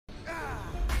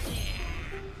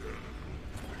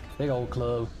Big old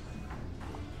club.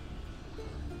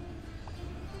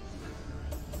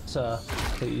 Sir,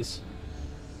 please.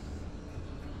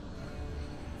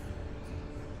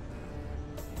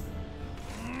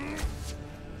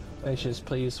 Gracious,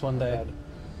 please, one day.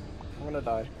 I'm gonna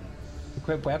die.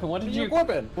 Equip weapon? What did you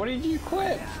equip? What did you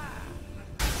equip?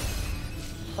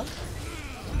 What?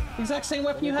 The exact same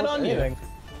weapon you had on you.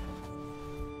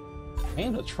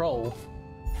 And a troll.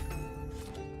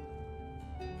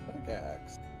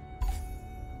 Pickaxe.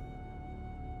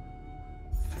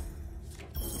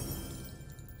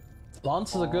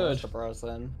 Lances are good. That's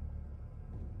depressing.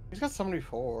 He's got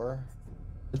 74.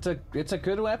 It's a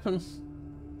good weapon.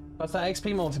 What's that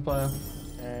XP multiplier?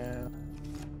 Yeah.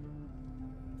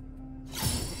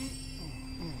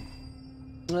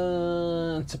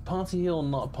 It's a party or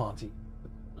not a party?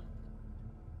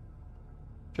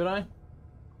 Should I?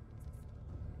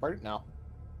 Right now.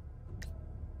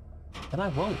 Then I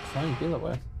won't. Fine, be that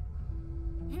way.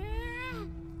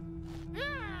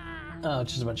 Oh,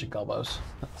 just a bunch of gobos.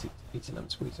 That's eating them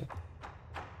squeezy.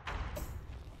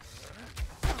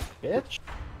 Bitch.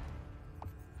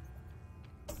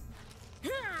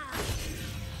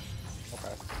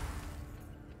 Okay.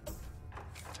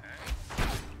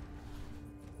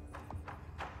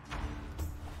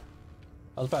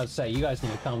 I was about to say, you guys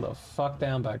need to calm the fuck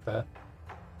down back there.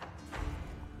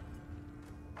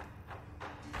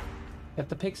 Get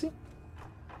the pixie?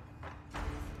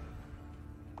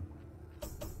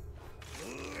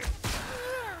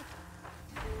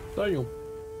 Daniel.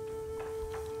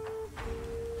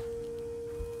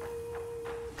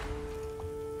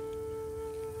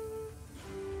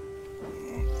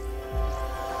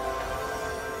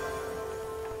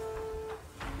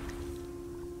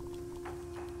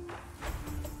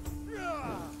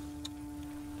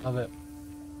 Love it.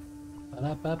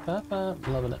 Ba-da-ba-ba-ba.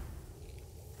 Loving it.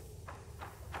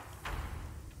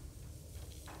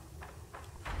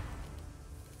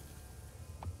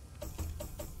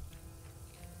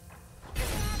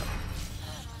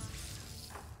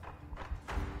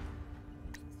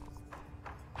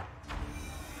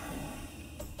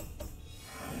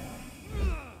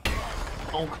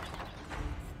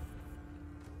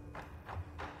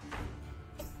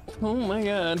 Oh my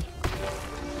god.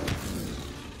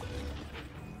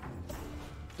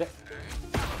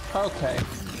 Okay.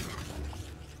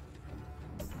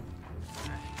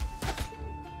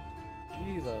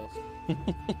 Jesus.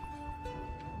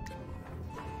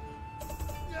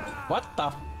 What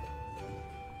the?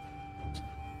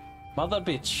 Mother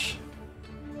bitch.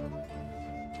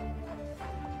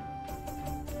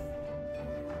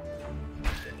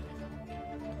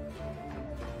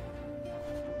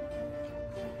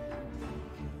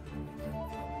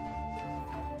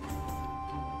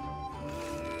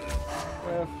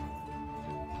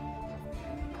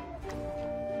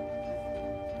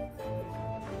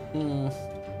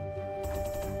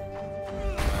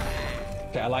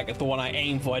 Okay, I like it. The one I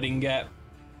aimed for I didn't get.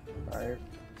 Alright.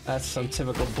 That's some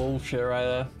typical bullshit right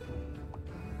there.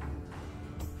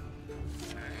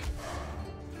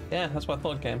 Yeah, that's what I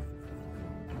thought came.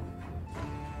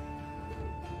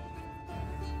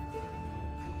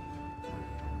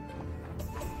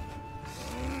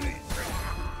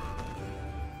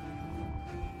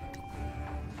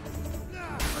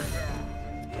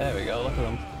 There we go, look at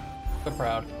them. So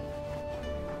proud.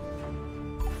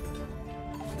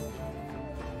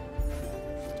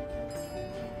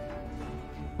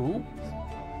 Ooh.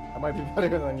 That might be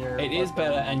better than your... It is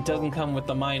better and doesn't come with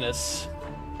the minus.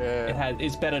 Yeah.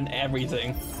 It's better than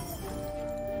everything.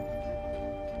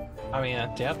 I mean,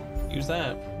 yep, use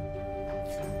that.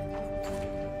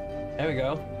 There we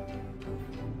go.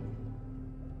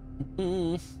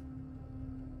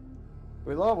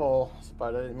 We level,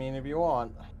 but I mean if you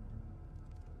want.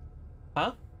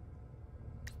 Huh?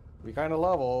 We kind of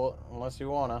level unless you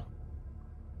wanna.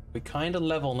 We kind of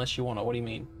level unless you want it. What do you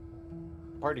mean?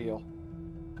 Party deal.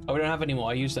 Oh, we don't have any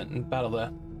more. I used it in battle there.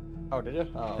 Oh, did you?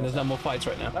 Oh. And there's no more fights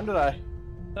right now. When did I?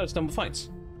 No, there's no more fights.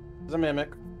 There's a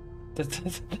mimic.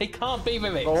 They can't be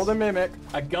mimics. Golden mimic.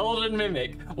 A golden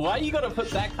mimic. Why you gotta put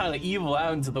that kind of evil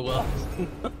out into the world?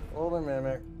 Golden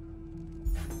mimic.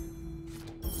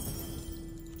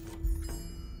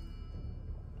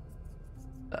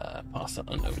 Pass that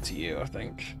on over to you, I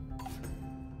think.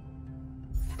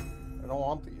 I don't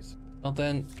want these. Well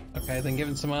then, okay, then give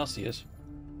it to someone else to use.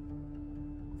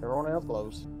 Everyone else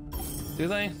glows. Do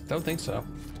they? Don't think so.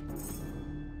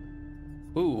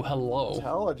 Ooh, hello.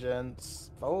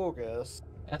 Intelligence. Focus.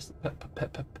 That's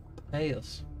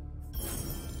payers.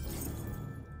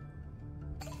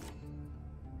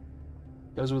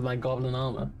 Goes with my goblin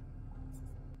armor.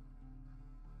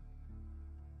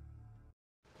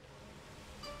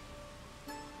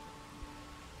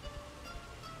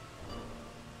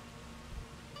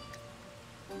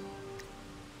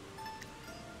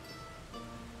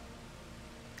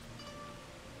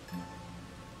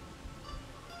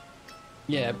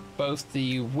 Yeah, both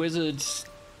the wizards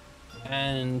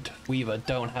and Weaver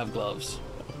don't have gloves.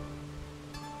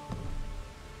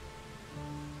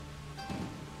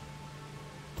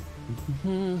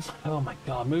 Oh my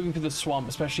god, moving through the swamp,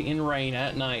 especially in rain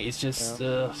at night, is just.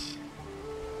 Yeah.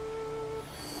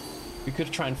 We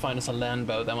could try and find us a land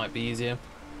boat. That might be easier.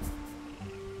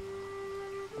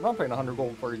 I'm not paying 100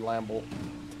 gold for a Lambo.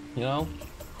 You know.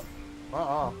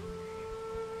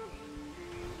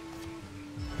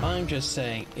 I'm just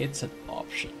saying it's an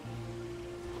option.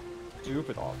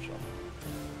 Stupid option.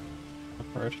 I've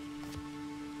heard.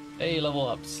 Hey, level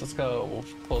ups. Let's go. We'll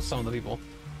pull some of the people.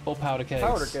 Full powder kegs.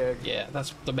 Powder keg. Yeah,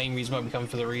 that's the main reason why we come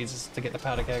for the reeds, is to get the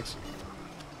powder kegs.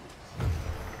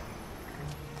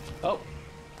 Oh,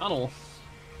 tunnel.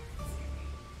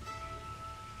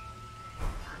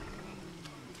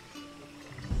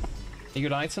 Any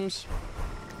good items?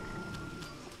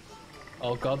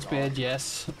 Oh, Godspeed,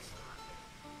 yes.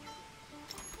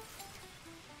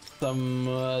 Some,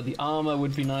 the armor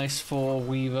would be nice for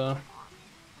Weaver,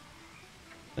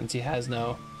 since he has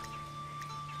no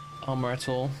armor at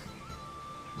all.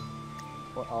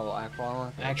 What? Oh, actual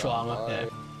armor? Actual armor, yeah.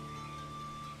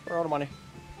 We're out of money.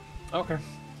 Okay,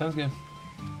 sounds good.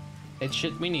 It's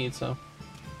shit we need, so.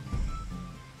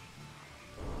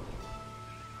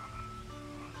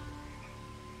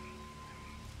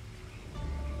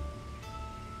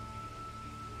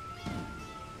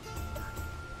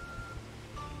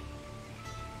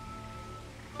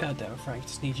 God damn it, Frank,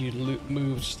 just need you to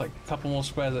move just like a couple more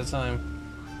squares at a time.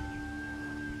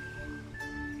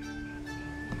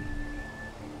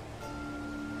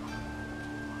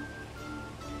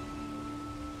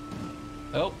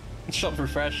 Oh, shop's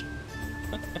refreshed.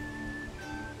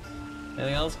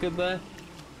 Anything else good there?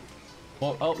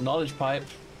 Oh, knowledge pipe.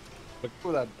 Look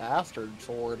for that bastard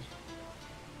sword.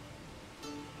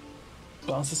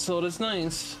 Bastard sword is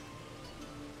nice.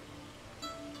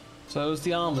 So is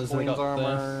the armors they Queen's got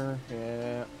armor,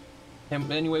 yeah.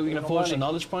 Any way we can No afford money. a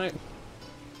knowledge pipe?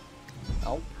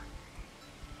 Oh.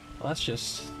 Well, that's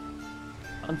just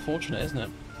unfortunate, isn't it?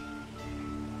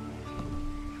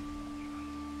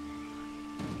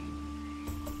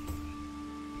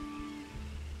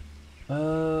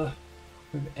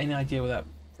 Any idea where that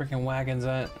freaking wagon's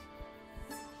at?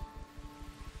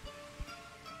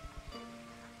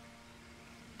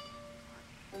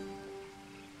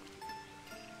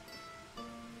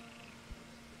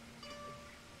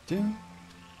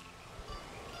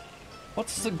 What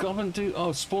does the goblin do?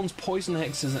 Oh, spawns poison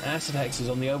hexes and acid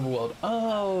hexes on the overworld.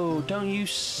 Oh, don't you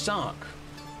suck?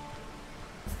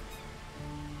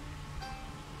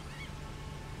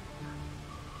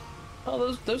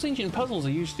 Oh, those ancient puzzles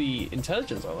are usually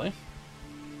intelligence, are they? I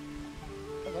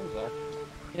think so.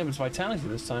 Yeah, but it's vitality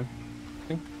this time. I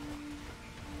think.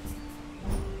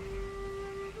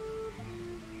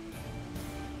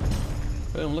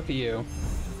 Boom, look at you.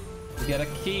 We get a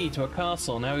key to a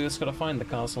castle. Now we just gotta find the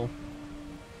castle.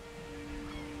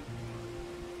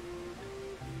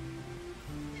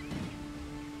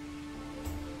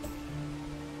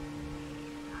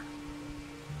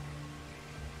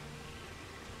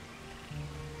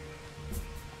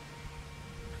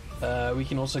 We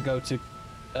can also go to,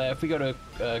 if we go to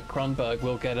Kronberg,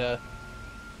 we'll get a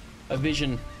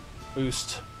vision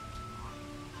boost.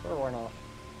 Sure, why not?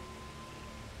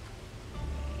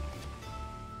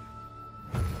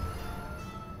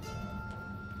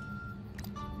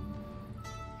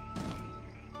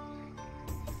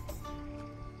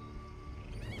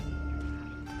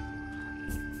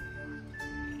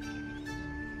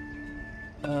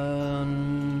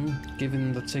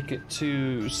 Giving the ticket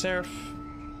to Seraph.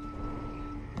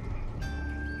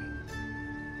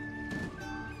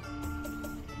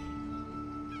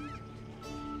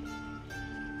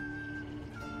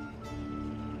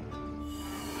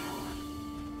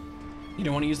 You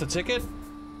don't want to use the ticket?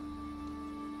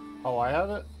 Oh, I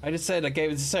have it? I just said I gave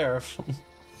it to Seraph.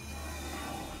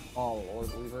 Oh,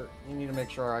 Lord Weaver. You need to make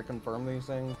sure I confirm these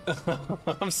things.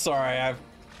 I'm sorry,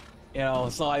 you know,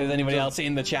 it's not like there's anybody else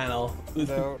in the channel.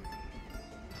 So,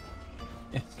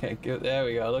 Okay, good. There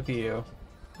we go. Look at you.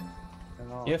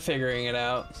 You're figuring it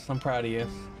out. I'm proud of you.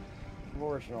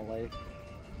 Unfortunately.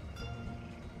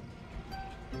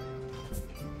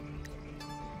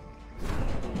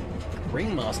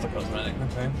 Ringmaster cosmetic.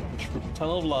 Okay.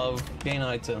 Tunnel of Love. Gain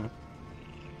item.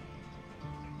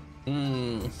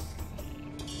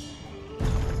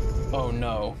 Oh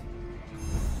no.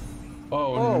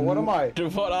 Oh, what am I?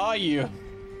 What are you?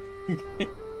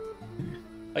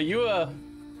 Are you a...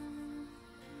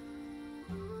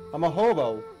 I'm a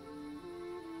hobo.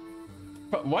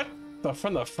 What?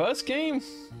 From the first game?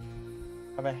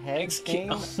 I have a hex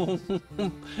game?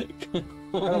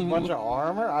 Got a bunch of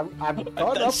armor. I've got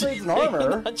upgrades in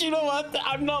armor. Do you know what?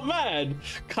 I'm not mad.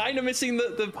 Kind of missing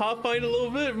the Pathfinder a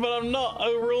little bit, but I'm not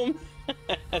overall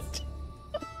mad.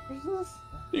 What's this?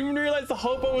 Didn't even realize the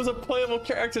hobo was a playable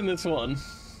character in this one.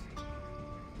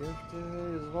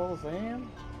 Gifted is all the same.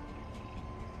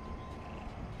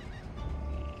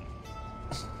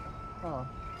 Huh.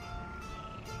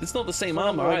 It's not the same It's not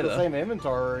armor like either. the same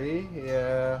inventory.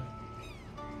 Yeah.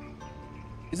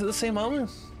 Is it the same armor?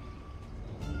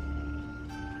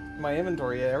 My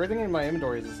inventory. Yeah, everything in my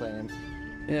inventory is the same.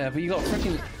 Yeah, but you got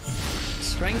freaking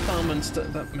strength armor and stuff.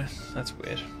 That's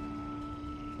weird.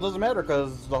 It doesn't matter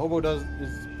because the hobo is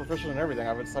proficient in everything.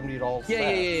 I've 70 all. Yeah.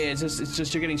 It's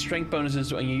just you're getting strength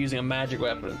bonuses and you're using a magic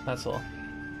weapon. That's all.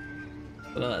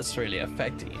 But not that's really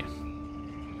affecting you.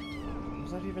 What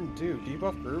does that even do?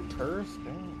 Debuff group curse?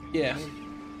 Damn. Yeah.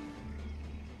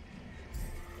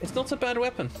 It's not a bad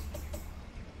weapon.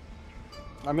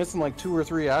 I'm missing like 2 or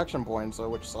 3 action points, though,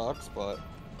 which sucks. But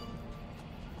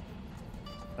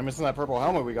I'm missing that purple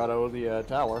helmet we got out of the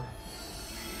tower.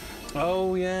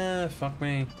 Oh yeah, fuck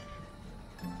me.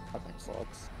 That thing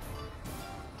sucks.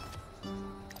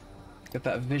 Get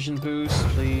that vision boost,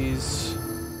 please.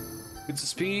 Good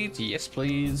speed, yes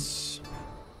please.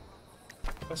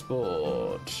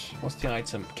 Westboard. What's the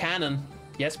item? Cannon.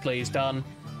 Yes please, done.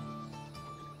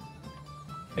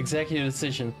 Executive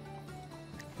decision.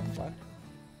 What?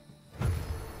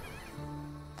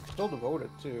 Still devoted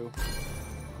too.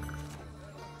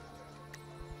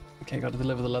 Okay, got to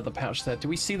deliver the leather pouch there. Do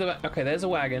we see the... Okay, there's a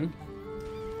wagon.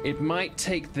 It might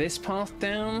take this path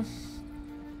down.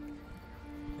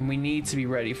 And we need to be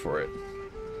ready for it.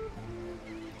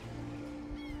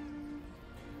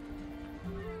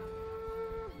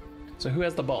 So who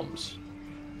has the bombs?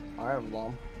 I have a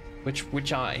bomb.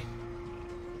 Which eye?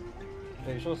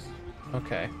 Facials.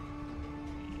 Okay.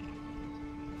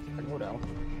 I can go down.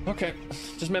 Okay.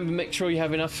 Just remember, make sure you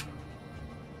have enough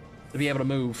to be able to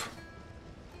move.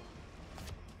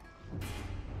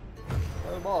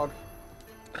 There's a bog.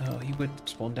 Oh, he would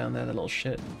spawn down there, the little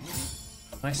shit.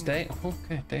 Nice day.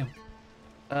 Okay, damn.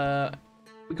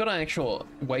 We got an actual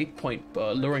waypoint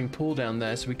luring pool down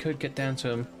there, so we could get down to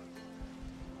him.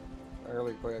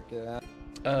 Fairly quick, yeah.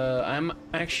 I'm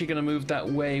actually gonna move that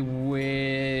way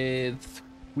with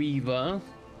Weaver.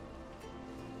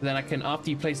 Then I can, after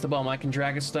you place the bomb, I can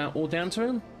drag us down, all down to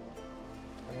him.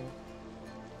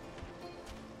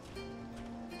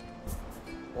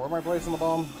 Where am I placing the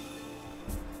bomb?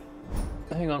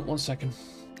 Hang on, 1 second.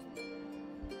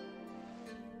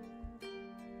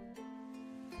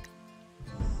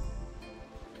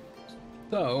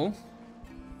 So,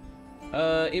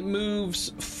 it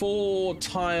moves 4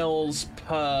 tiles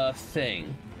per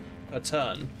thing, per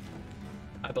turn,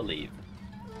 I believe.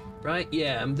 Right?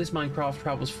 Yeah, this Minecraft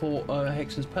travels 4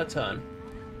 hexes per turn.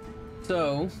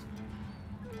 So,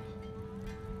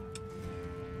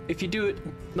 if you do it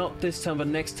not this turn but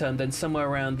next turn, then somewhere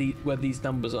around where these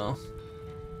numbers are.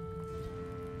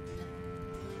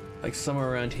 Like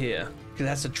somewhere around here. Because it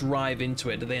has to drive into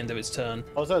it at the end of its turn.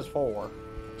 Oh, it says 4.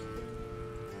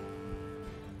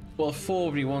 Well, 4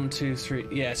 would be 1, 2, 3.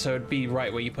 Yeah, so it'd be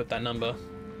right where you put that number.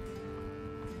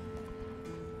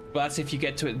 But that's if you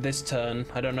get to it this turn.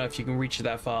 I don't know if you can reach it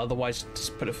that far. Otherwise,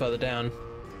 just put it further down.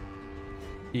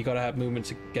 You gotta have movement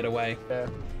to get away. Yeah.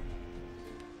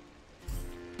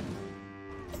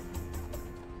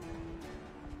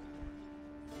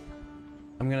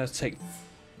 I'm gonna take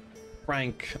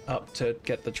Frank up to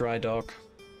get the dry dock.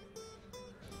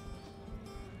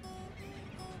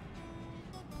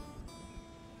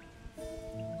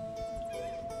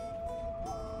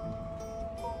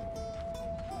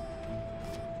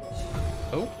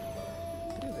 Oh.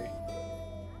 Easy.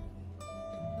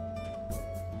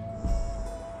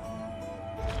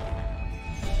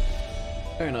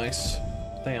 Very nice.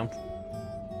 Damn.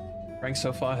 Rank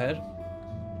so far ahead.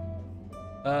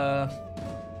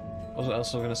 What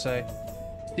else was I gonna say?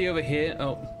 See over here?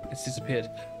 Oh, it's disappeared.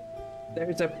 There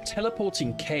is a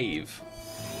teleporting cave.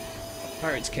 A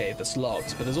pirate's cave that's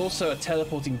locked, but there's also a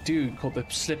teleporting dude called the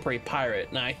Slippery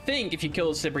Pirate. Now I think if you kill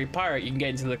the Slippery Pirate, you can get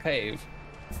into the cave.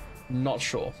 Not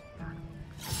sure.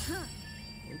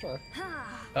 Okay.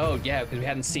 Oh yeah, because we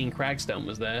hadn't seen Cragstone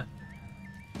was there.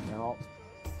 No.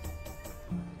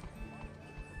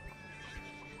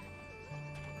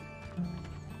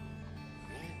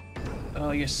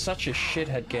 Oh, you're such a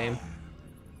shithead game.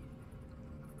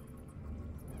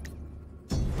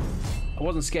 I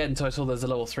wasn't scared until I saw there's a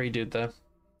level 3 dude there.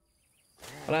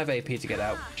 But I have AP to get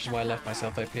out, which is why I left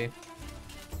myself AP.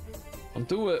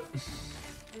 Undo it.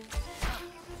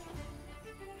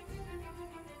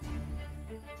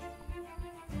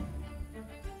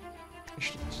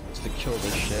 Just to kill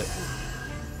this shit.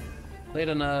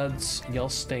 Later, nerds. Y'all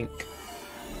stink.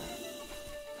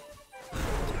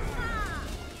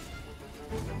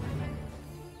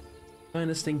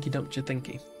 Kinda stinky, don't you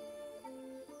thinky?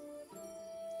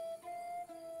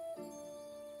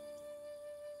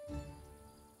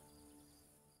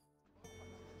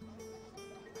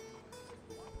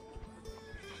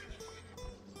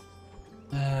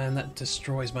 And that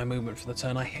destroys my movement for the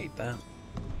turn. I hate that.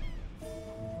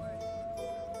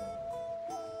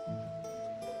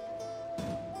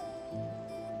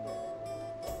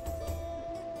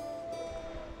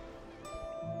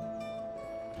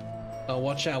 Oh,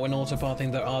 watch out when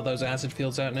autopathing, there are those acid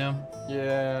fields out now.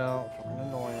 Yeah, fucking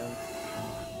annoying.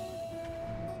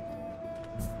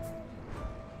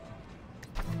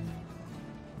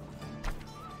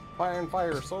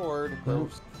 Fire, sword.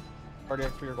 Gross. Party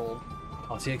XP or gold.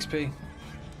 Party XP.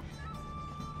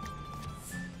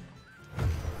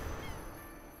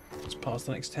 Let's pass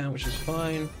the next town, which is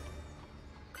fine.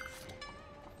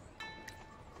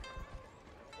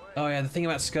 Oh yeah, the thing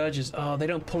about Scourges, oh, they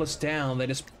don't pull us down, they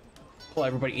just pull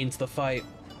everybody into the fight.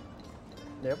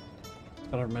 Yep.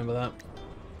 I don't remember that.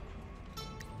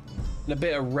 And a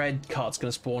bit of red cart's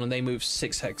gonna spawn and they move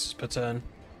 6 hexes per turn.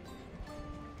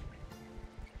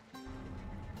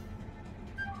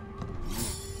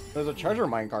 There's a treasure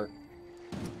minecart.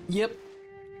 Yep.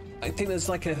 I think there's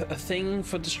like a thing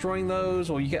for destroying those,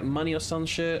 or you get money or some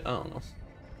shit. I don't know.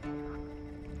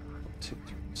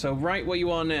 So right where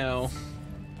you are now,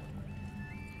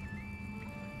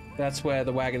 that's where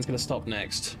the wagon's gonna stop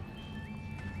next.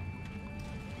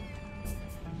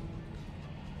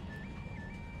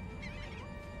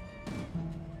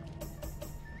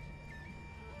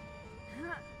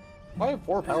 I have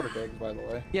 4 powder kegs, by the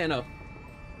way. Yeah, no.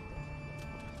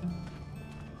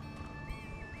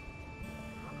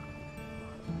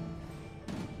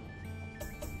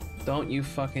 Don't you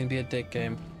fucking be a dick,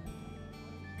 game.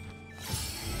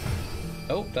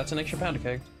 Oh, that's an extra powder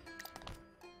keg.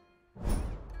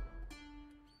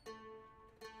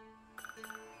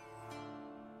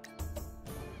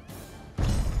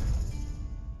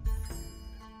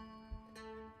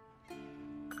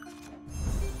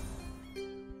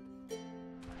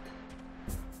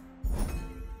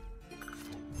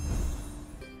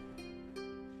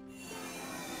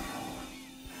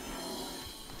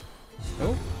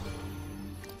 Oh.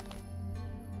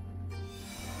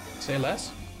 Say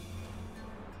less.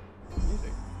 Easy.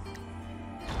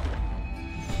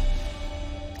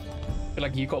 Feel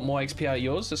like you got more XP out of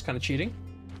yours. That's kind of cheating.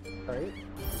 Right?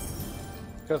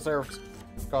 Because Seraph's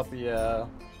got the,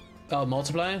 Oh,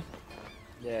 multiplier?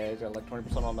 yeah, he's got like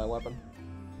 20% on my weapon.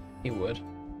 He would.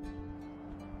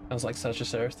 Sounds like such a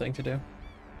Seraph thing to do.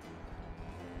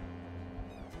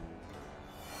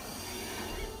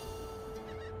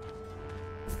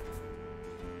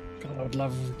 God, I would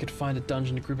love if we could find a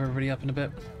dungeon to group everybody up in a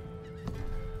bit.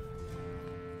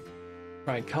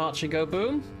 Right, cart should go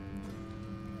boom.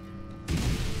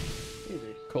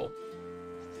 Easy. Cool.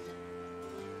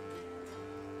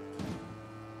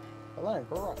 The land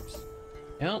corrupts.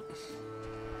 Yep.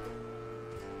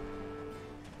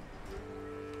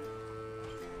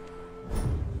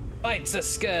 Fights a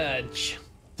Scourge.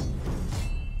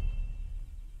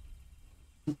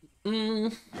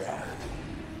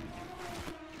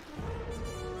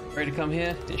 Ready to come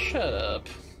here? Shut up.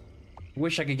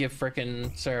 Wish I could give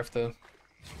frickin' Seraph the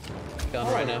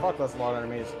gun right now. Fuck, that's a lot of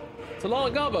enemies. It's a lot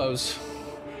of gobos.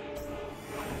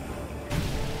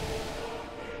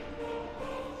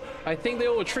 I think they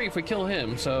all retreat if we kill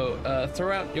him, so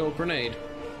throw out your grenade.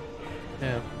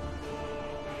 Yeah.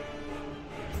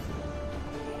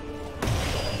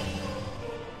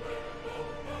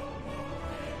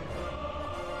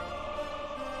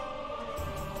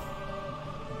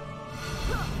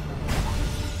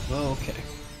 Okay.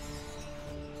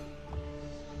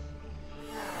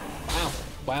 Wow.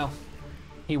 Wow.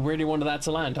 He really wanted that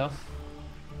to land, huh?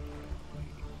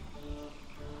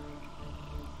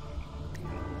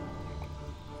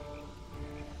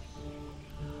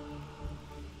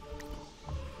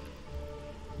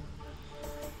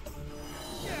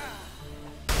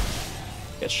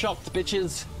 Get shocked,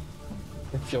 bitches!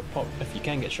 If you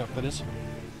can get shocked, that is.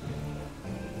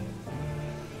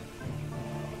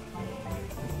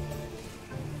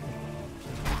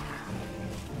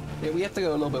 Yeah, we have to go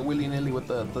a little bit willy-nilly with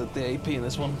the AP in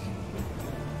this one.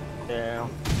 Yeah.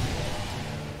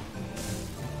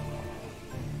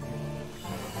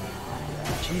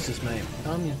 Jesus, mate.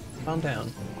 Calm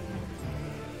down.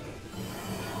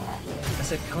 I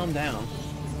said calm down.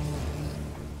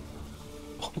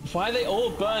 Why are they all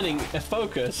burning a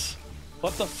focus?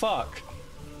 What the fuck?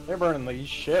 They're burning the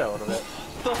shit out of it.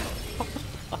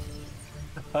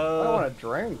 I don't want to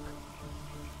drink.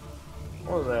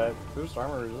 What was that? Boost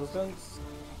armor resistance?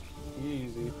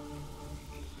 Easy.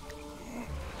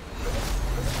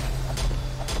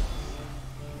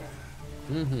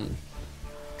 Mm-hmm.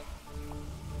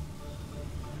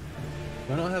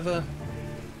 Do I not have a...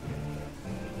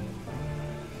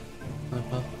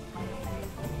 Uh-huh.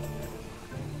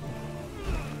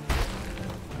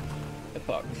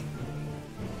 Fuck.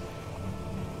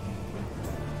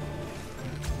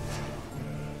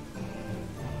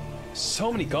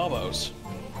 So many gobos.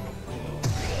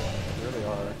 They really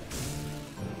are.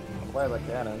 Why the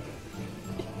cannon?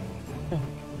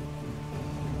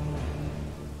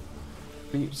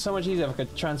 Be so much easier if I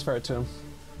could transfer it to him.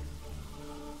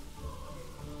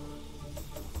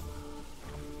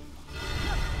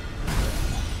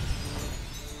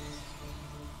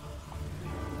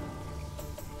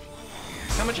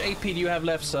 How much AP do you have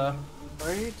left, sir?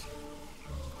 Right?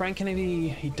 Frank Kennedy,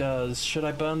 he does. Should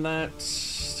I burn that?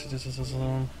 Still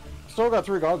got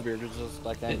 3 Godsbeard, it's just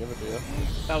I can't give it to you.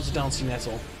 That was a Dancing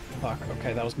Nettle. Fuck,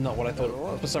 okay, that was not what I thought. It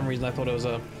was. For some reason I thought it was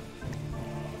a...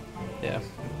 Yeah.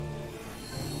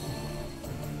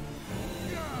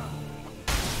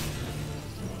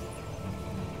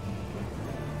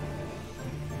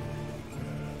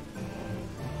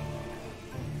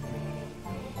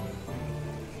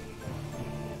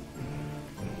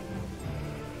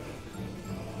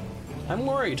 I'm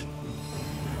worried.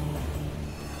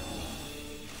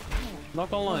 Not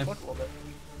gonna lie.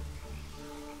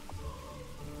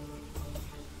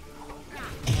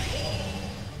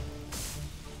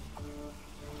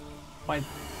 I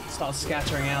start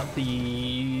scattering out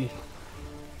the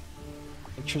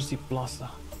electricity blaster.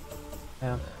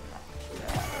 Yeah.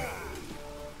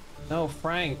 No,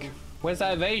 Frank. Where's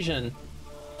that evasion?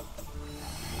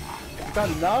 Got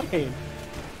nothing.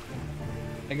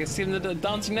 I can see him the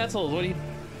dancing nettles. What do you?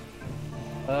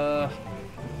 I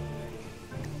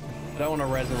don't want to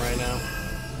res him right now.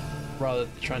 Rather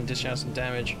try and dish out some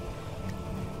damage.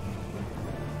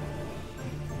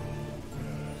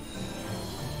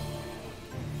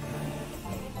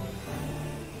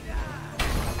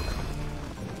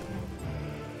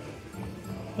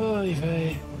 Oy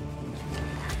vey.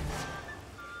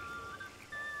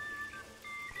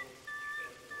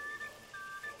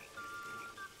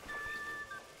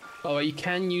 Oh, you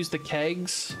can use the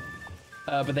kegs,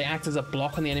 but they act as a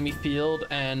block on the enemy field,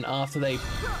 and after they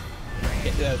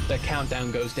the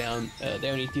countdown goes down, they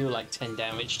only do like 10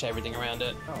 damage to everything around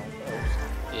it. Oh, okay.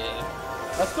 Yeah.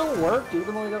 That still worked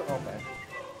even though we got. Okay.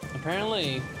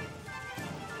 Apparently.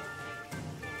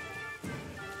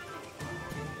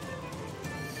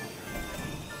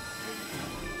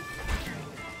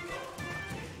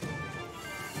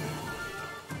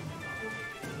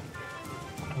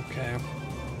 Okay.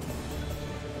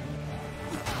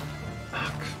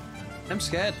 Fuck. I'm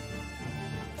scared.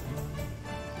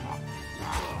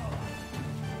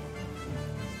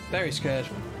 Very scared.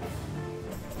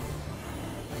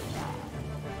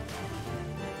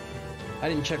 I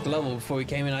didn't check the level before he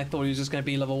came in. I thought he was just going to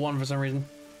be level 1 for some reason.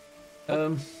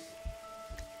 How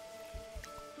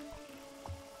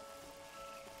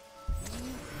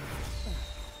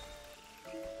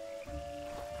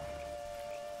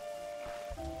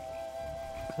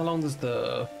long does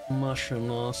the mushroom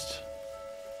last?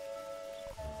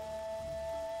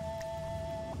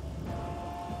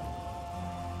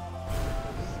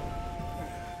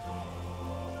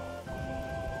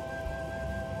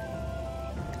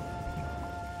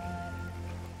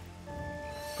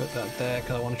 Put that there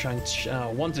because I want to try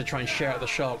and wanted to try and share out the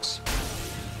shocks.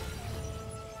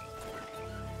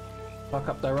 Fuck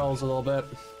up their rolls a little bit.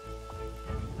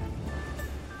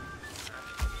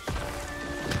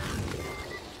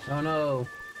 Oh no!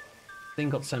 Thing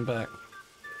got sent back.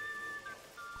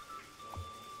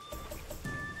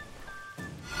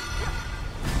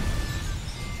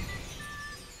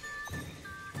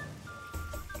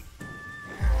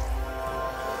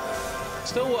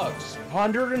 Still works.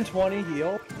 120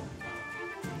 heal.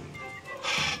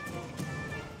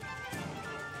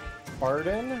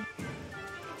 Pardon?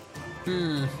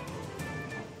 Hmm.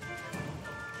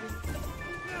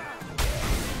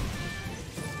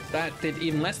 That did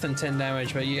even less than 10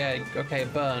 damage, but yeah, okay,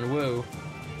 burn, woo.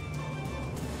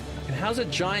 And how's a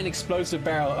giant explosive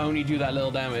barrel only do that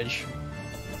little damage?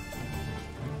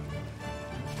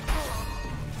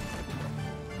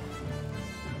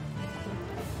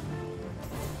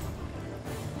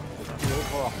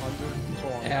 Over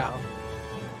 120. Yeah.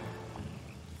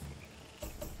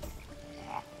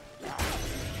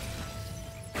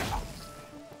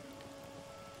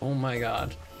 Oh my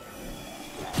god.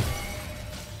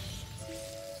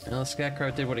 Well, the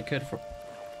Scarecrow did what he could for...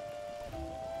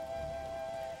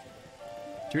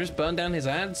 Do you just burn down his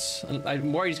ads?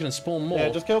 I'm worried he's gonna spawn more. Yeah,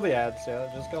 just kill the ads. Yeah,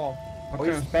 just kill them.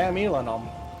 Okay. We spam healing them.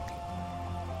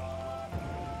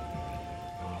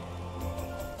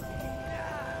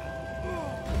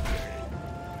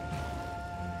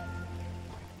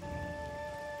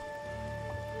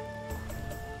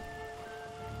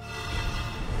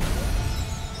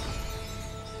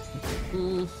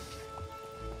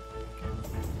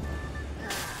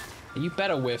 You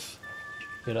better whiff,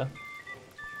 Peter.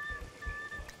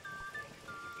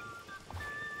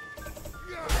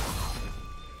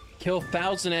 Kill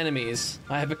 1,000 enemies.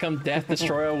 I have become Death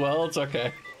Destroyer Worlds.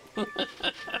 Okay.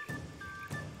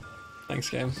 Thanks,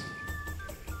 game.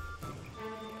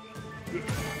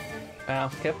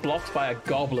 Wow, get blocked by a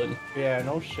goblin. Yeah,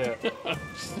 no shit.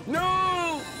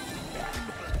 No!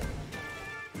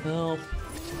 No.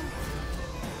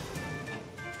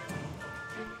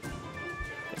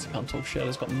 It's can't talk shit. I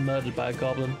just got murdered by a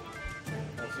goblin.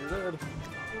 Yes, you did.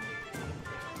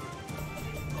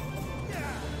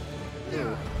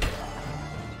 Ooh.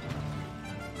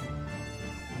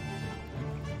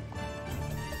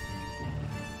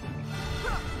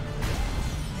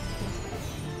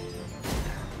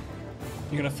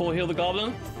 You gonna full heal the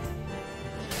goblin?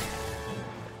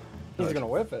 He's gonna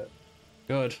whip it.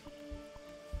 Good.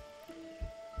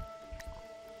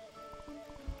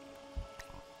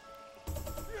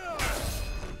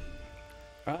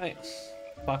 Right.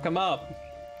 Fuck him up.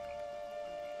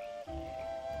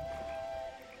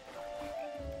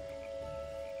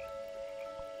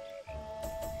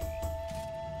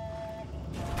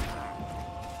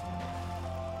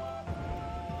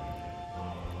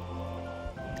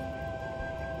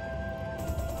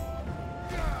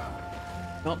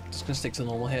 Nope, just gonna stick to the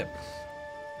normal hit.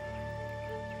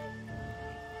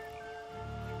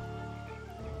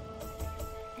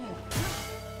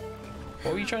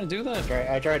 What were you trying to do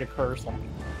there? I tried to curse him.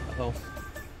 Oh.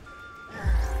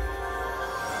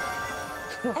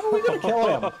 How are we gonna kill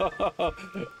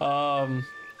him?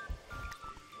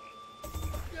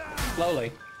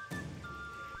 Slowly.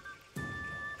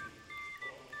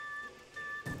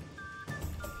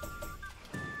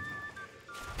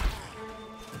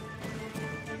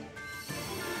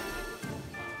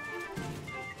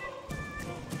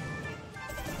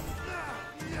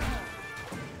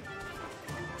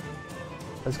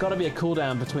 There's got to be a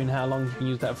cooldown between how long you can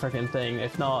use that freaking thing.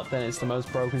 If not, then it's the most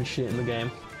broken shit in the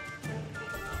game.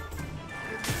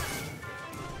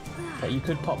 Okay, you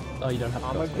could pop. Oh, you don't have to.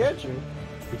 I'm gonna get you.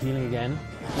 You're healing again.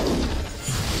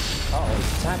 Oh,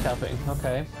 It's attack upping.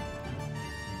 Okay.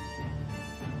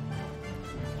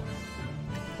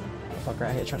 Fucker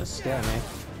out here trying to scare me.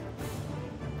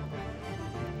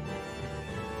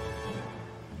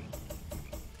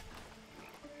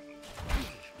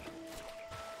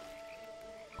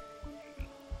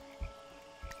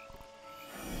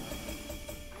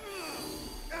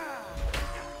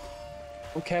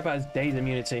 Don't care about his days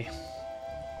immunity.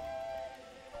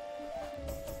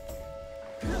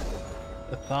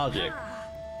 Lethargic.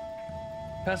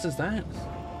 What pass is that? Is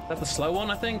that the slow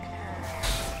one, I think?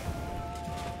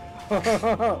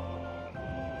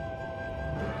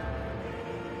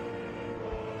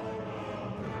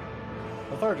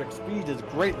 Lethargic speed is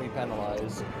greatly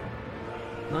penalized.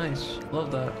 Nice.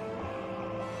 Love that.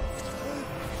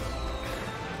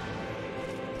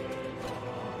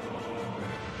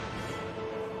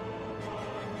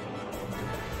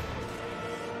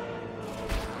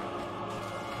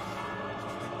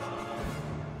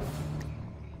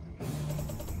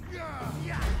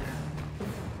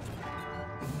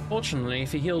 Fortunately,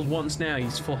 if he heals once now,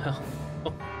 he's full health.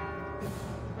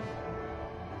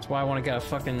 That's why I want to get a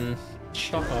fucking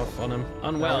shock off on him.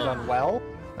 Unwell. That was unwell?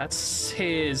 That's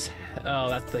his... Oh,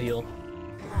 that's the heal.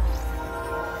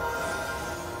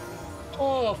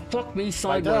 Oh, fuck me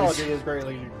sideways. Vitality is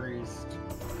greatly decreased.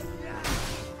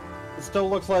 It still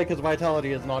looks like his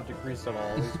vitality is not decreased at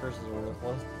all. These curses are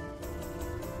worthless.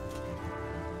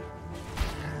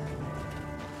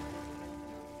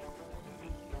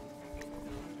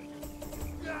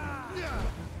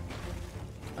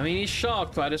 I mean, he's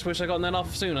shocked, but I just wish I gotten that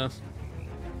off sooner.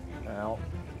 Ow.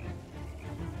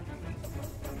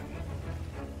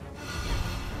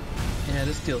 Yeah,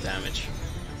 this deal damage.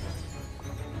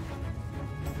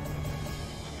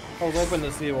 I was hoping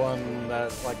to see one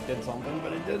that like did something,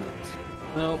 but it didn't.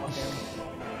 Nope.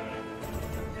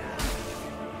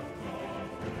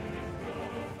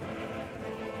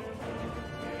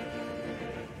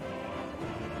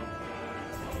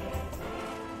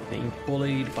 Being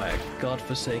bullied by a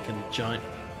godforsaken giant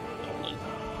goblin.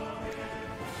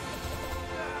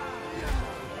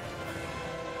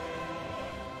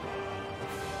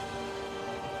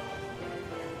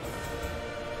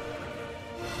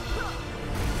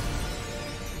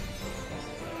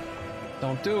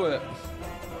 Don't do it.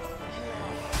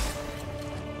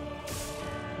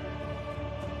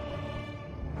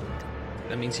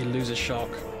 That means he loses shock.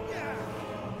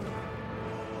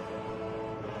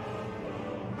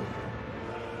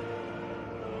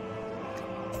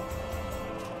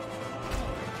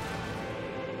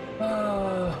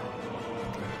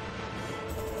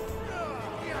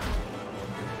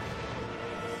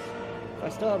 I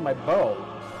still have my bow.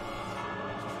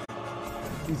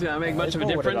 Does that make much of a Ice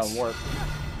bow difference? would've done work.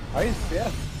 Ice,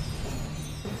 yeah.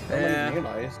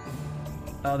 Yeah. Ice.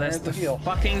 Oh, that's There's the the heal.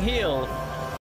 fucking heal.